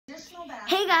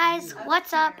Hey guys,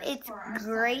 what's up? It's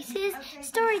Grace's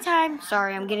story time.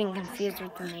 Sorry, I'm getting confused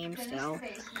with the name still.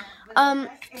 The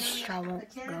straw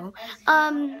won't go.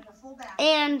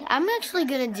 And I'm actually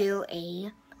gonna do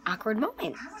a awkward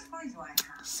moment.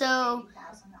 So,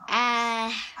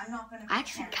 I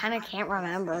actually kind of can't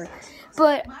remember,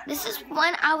 but this is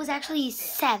when I was actually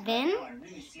 6.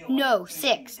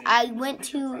 I went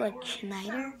to like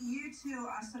Schneider.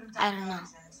 I don't know.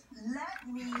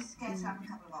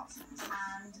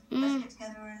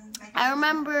 I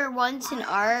remember once in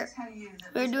art,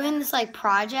 we were doing this like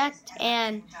project,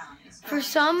 and for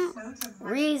some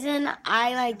reason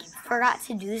I forgot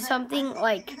to do something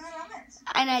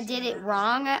and I did it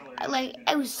wrong.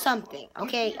 It was something,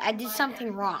 okay? I did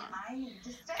something wrong.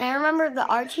 And I remember the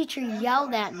art teacher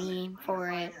yelled at me for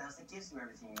it.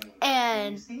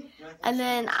 And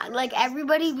then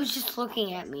everybody was just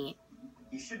looking at me.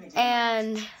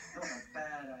 And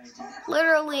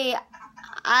literally,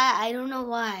 I don't know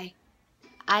why.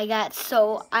 I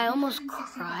almost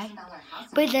cried.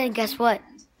 But then guess what?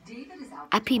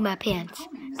 I peed my pants.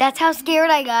 That's how scared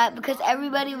I got because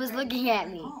everybody was looking at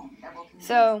me.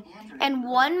 So, and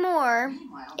one more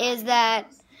is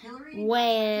that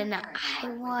when I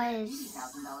was...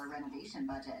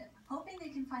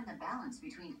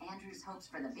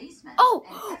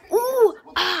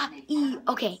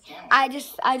 Okay. I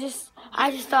just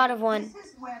thought of one.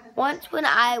 Once when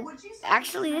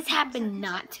actually this happened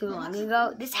not too long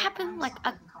ago. This happened like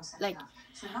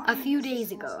a few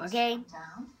days ago, okay?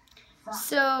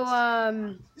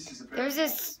 So, there's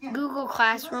this Google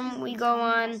Classroom we go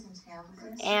on,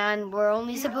 and we're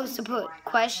only supposed to put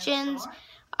questions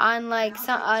on an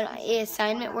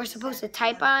assignment we're supposed to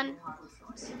type on.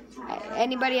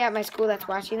 Anybody at my school that's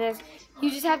watching this, you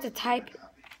just have to type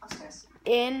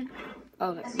in.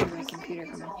 Oh, that's my computer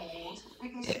coming.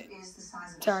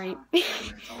 Sorry.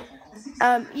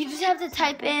 You just have to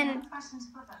type in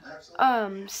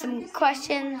some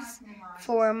questions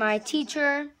for my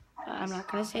teacher. I'm not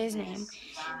gonna say his name,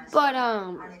 but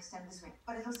I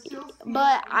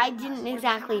didn't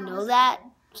exactly know that,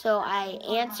 so I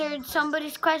answered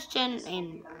somebody's question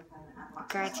and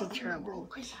got in trouble.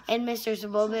 And Mr.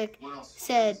 Zabovic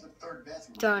said,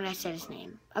 darn, I said his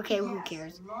name. Okay, who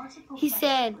cares? He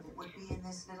said,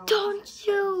 don't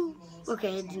you?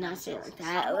 Okay, I did not say it like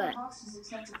that.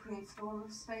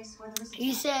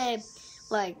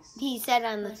 But he said,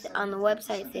 on the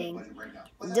website thing,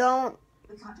 don't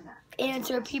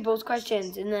answer people's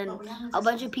questions. And then a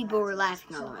bunch of people were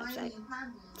laughing on the website.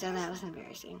 So that was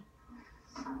embarrassing.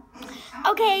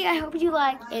 Okay, I hope you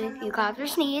liked, and if you cough or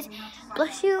sneeze,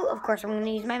 bless you. Of course, I'm going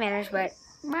to use my manners, but...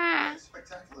 This is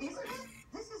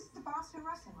the Boston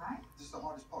Wrestling, right? This is the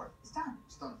hardest part. It's done.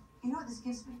 It's done. You know what this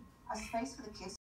gives me? A space for the kids.